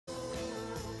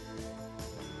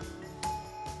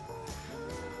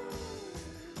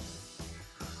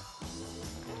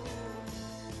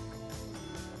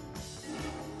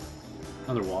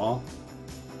Another wall.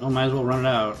 Oh, might as well run it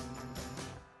out.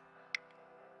 I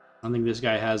don't think this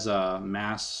guy has a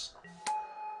mass,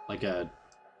 like a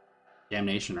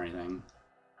damnation or anything.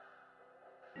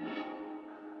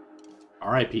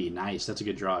 R.I.P. Nice. That's a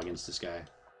good draw against this guy.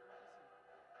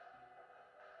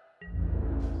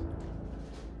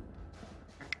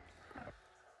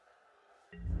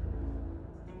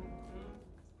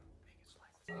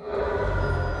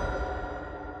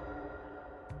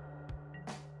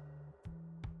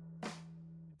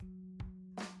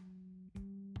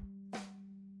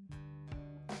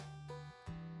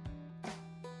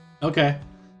 Okay.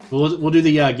 We'll do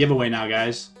the giveaway now,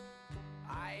 guys.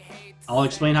 I'll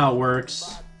explain how it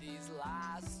works.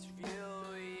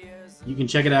 You can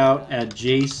check it out at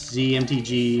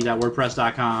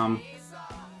jacezmtg.wordpress.com.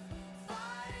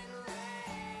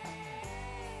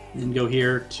 And go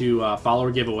here to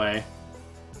follower giveaway.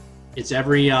 It's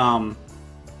every 50,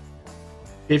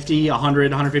 100,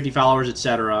 150 followers,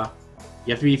 etc.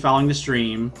 You have to be following the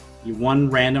stream. One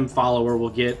random follower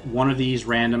will get one of these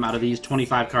random out of these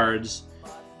 25 cards.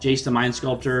 Jace the Mind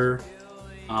Sculptor,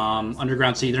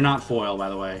 Underground Sea. They're not foil, by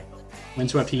the way.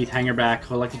 Windswept Heath, Hangerback,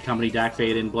 Collected Company, Dak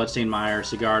Faden, Bloodstained Mire,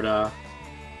 Sigarda,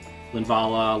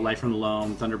 Linvala, Light from the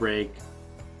Loam, Thunderbreak,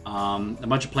 a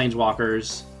bunch of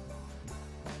Planeswalkers.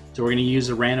 So we're going to use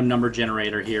a random number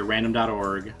generator here,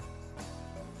 random.org.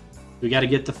 We got to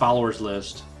get the followers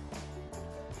list.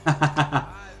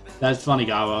 That's funny,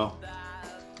 Gabo.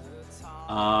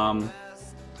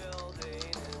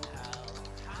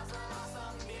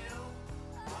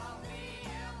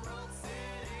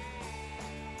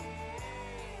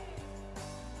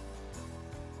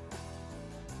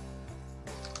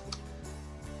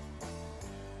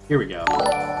 Here we go.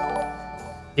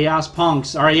 Chaos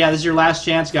Punks. All right, yeah, this is your last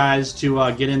chance, guys,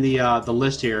 to get in the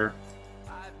list here.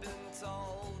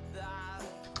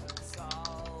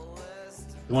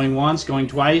 Going once, going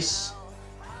twice.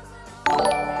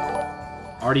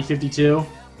 Already 52.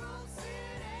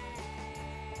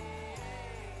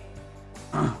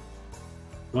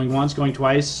 Going once, going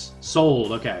twice.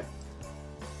 Sold. Okay.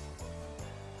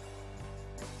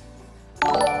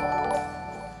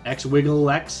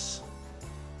 XWiggleX.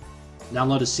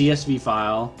 Download a CSV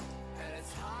file.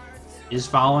 Is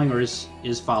following or is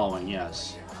following?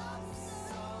 Yes.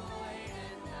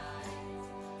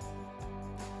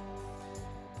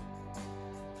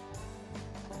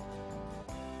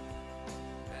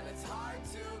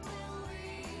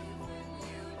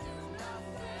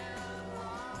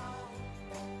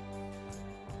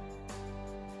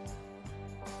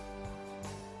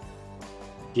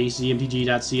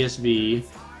 jacmtg.csv.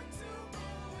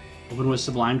 Open with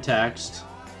Sublime Text.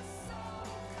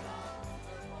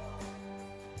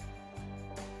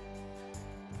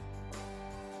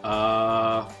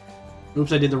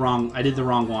 Oops, I did the wrong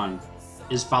one.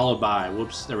 Is followed by.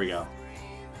 Whoops, there we go.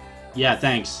 Yeah,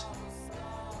 thanks.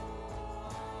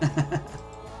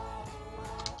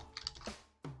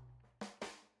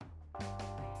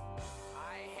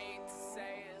 hate to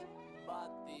say it,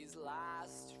 but these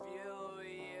last few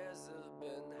years have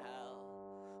been hell.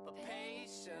 But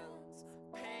patience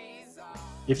pays off.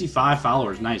 55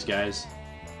 followers. Nice, guys.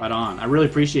 Right on. I really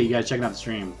appreciate you guys checking out the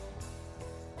stream.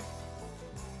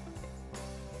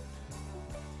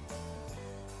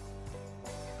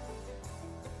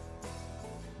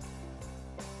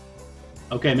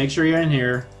 Okay, make sure you're in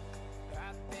here.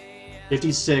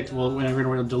 56. Well, we're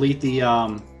going to delete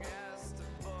the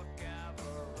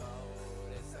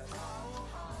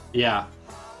yeah.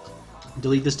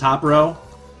 Delete this top row.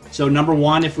 So number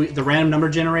one, if the random number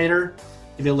generator,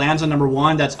 if it lands on number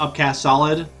one, that's Upcast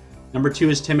Solid. Number two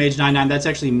is TimAge99. That's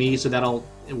actually me, so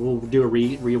we'll do a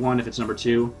re one if it's number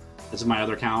two. This is my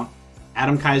other account.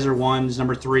 Adam Kaiser 1 is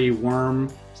number 3.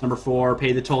 Worm is number 4.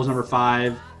 Pay the Toll is number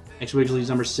 5. XWiggly is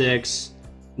number 6.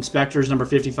 Inspector is number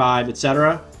 55,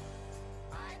 etc.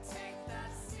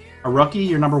 A rookie,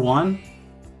 you're number 1.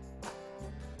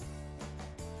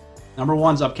 Number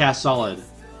 1's Upcast Solid.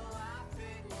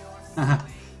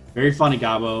 Very funny,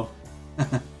 Gabo.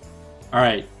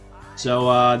 Alright,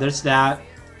 so that's that.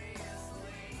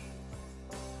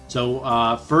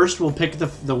 So first we'll pick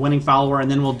the winning follower, and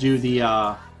then we'll do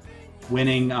the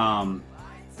winning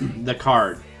the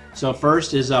card. So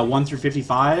first is 1 through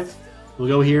 55. We'll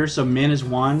go here. So min is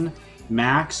 1,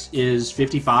 max is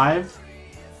 55.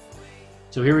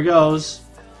 So here he goes.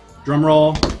 Drum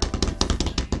roll.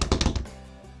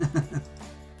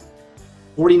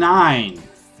 49.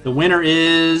 The winner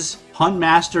is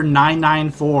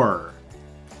Huntmaster994.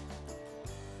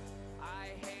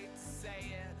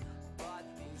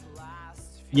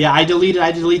 Yeah, I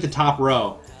delete the top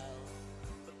row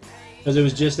because it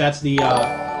was just that's the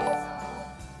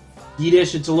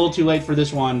Yiddish, it's a little too late for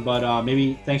this one, but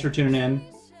maybe thanks for tuning in.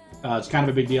 It's kind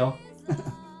of a big deal.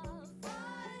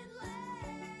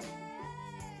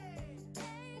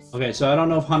 Okay, so I don't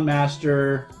know if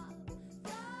Huntmaster...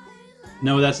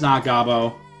 No, that's not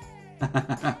Gabo.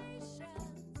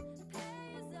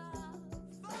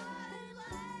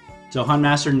 So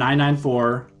Huntmaster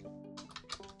 994.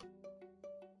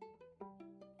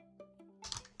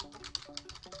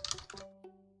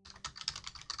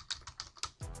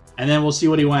 And then we'll see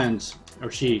what he wins.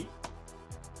 Or she.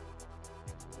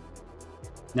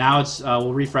 Now it's,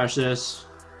 we'll refresh this.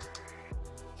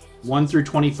 1 through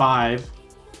 25.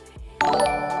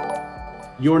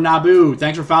 Your Naboo,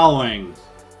 thanks for following.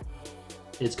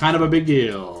 It's kind of a big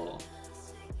deal.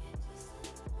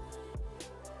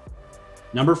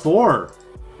 Number 4.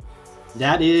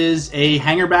 That is a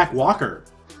hangerback walker.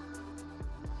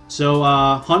 So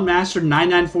Huntmaster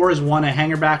 994 has won a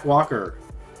hangerback walker.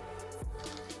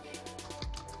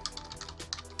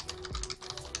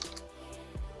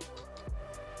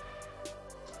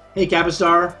 Hey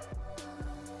Capistar.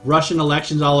 Russian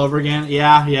elections all over again.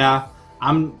 Yeah.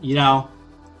 I'm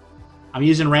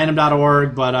using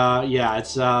random.org, but yeah,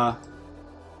 it's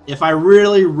if I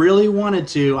really wanted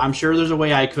to, I'm sure there's a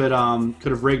way I could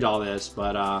have rigged all this,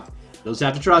 but those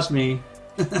have to trust me.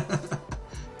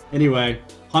 Anyway,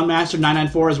 Huntmaster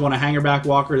 994 has won a hangerback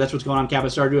walker. That's what's going on.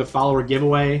 Capistar, do a follower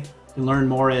giveaway. You can learn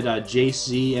more at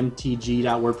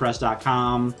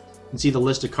jacemtg.wordpress.com. You can see the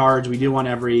list of cards. We do one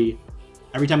every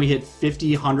time we hit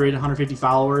 50, 100, 150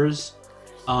 followers.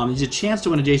 There's a chance to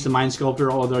win a Jace the Mind Sculptor,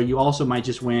 although you also might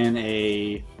just win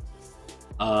a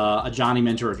Johnny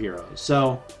Mentor of Heroes.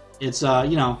 So it's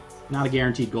not a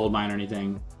guaranteed gold mine or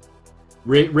anything.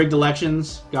 Rigged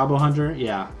elections, Gobbo Hunter,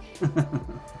 yeah.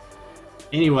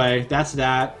 Anyway, that's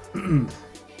that. Do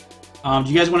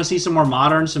you guys want to see some more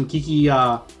modern, some Kiki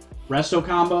Resto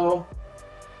combo?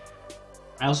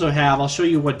 I also have. I'll show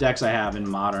you what decks I have in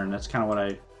modern. That's kind of what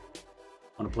I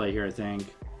want to play here, I think.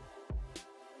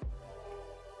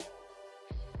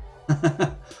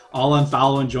 All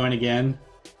unfollow and join again.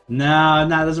 No, it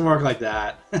doesn't work like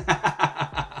that.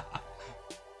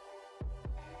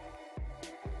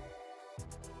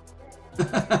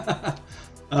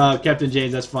 Captain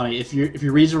James, that's funny. If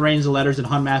you rearrange the letters in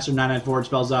Huntmaster 994, it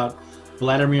spells out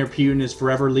Vladimir Putin is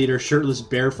forever leader, shirtless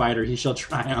bear fighter. He shall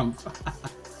triumph.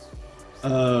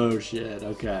 Oh shit.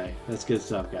 Okay, that's good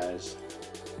stuff, guys.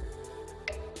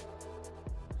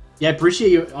 Yeah, I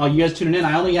appreciate you guys tuning in.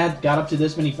 I only got up to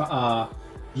this many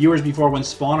viewers before when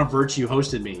Spawn of Virtue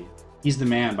hosted me. He's the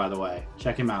man, by the way.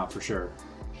 Check him out for sure.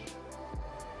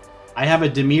 I have a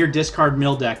Dimir discard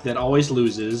mill deck that always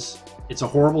loses. It's a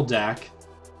horrible deck,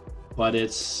 but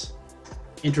it's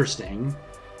interesting.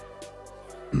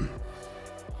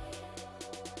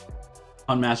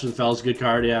 Unmaster the Fells, good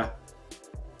card, yeah.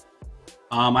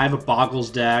 I have a Boggles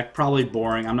deck, probably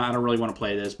boring. I don't really want to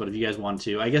play this, but if you guys want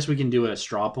to, I guess we can do a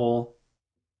straw poll.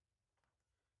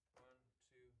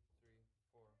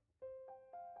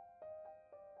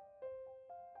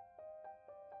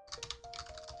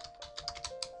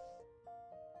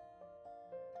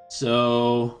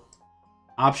 So,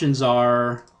 options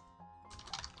are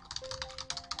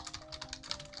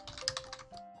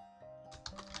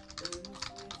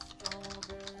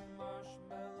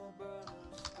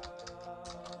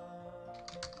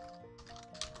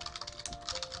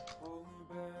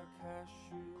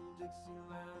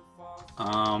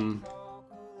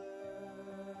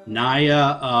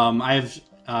Naya, I have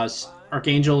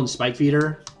Archangel and Spike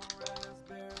Feeder.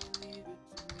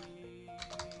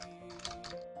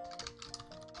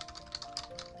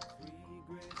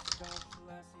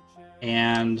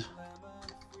 And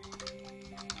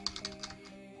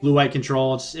Blue-White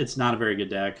Control, it's not a very good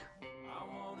deck.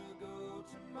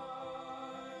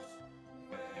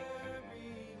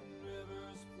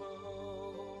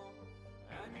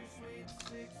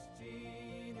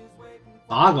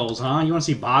 Boggles, huh? You want to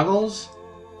see Boggles?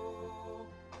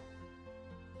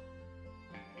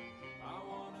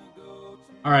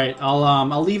 Alright,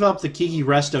 I'll leave up the Kiki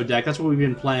Resto deck. That's what we've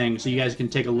been playing, so you guys can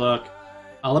take a look.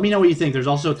 Let me know what you think. There's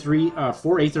also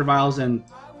 4 Aether Vials and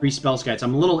 3 Spell Skites.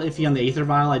 I'm a little iffy on the Aether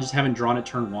Vial. I just haven't drawn it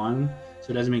turn 1,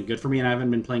 so it hasn't been good for me, and I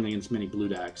haven't been playing against many blue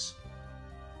decks.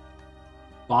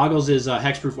 Boggles is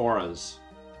Hexproof Auras.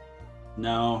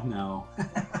 No.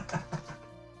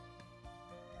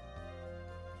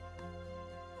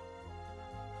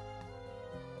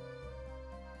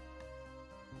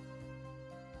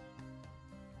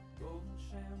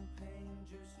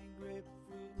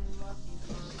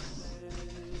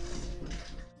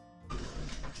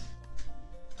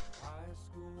 High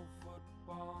school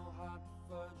football, hot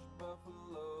fudge,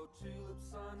 buffalo, tulip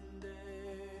sundae.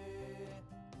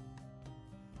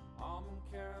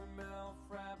 caramel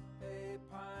frappe,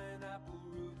 pineapple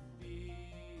root beer.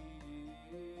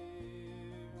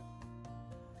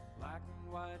 Black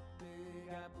and white, big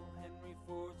apple, Henry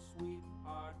Ford,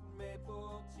 sweetheart,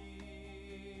 maple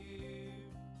tea.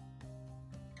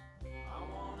 I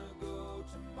wanna go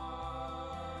to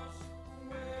Mars,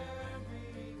 where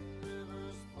green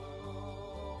rivers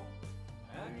flow,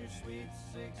 and your sweet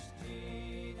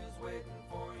 16 is waiting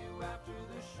for you after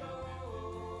the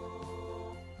show.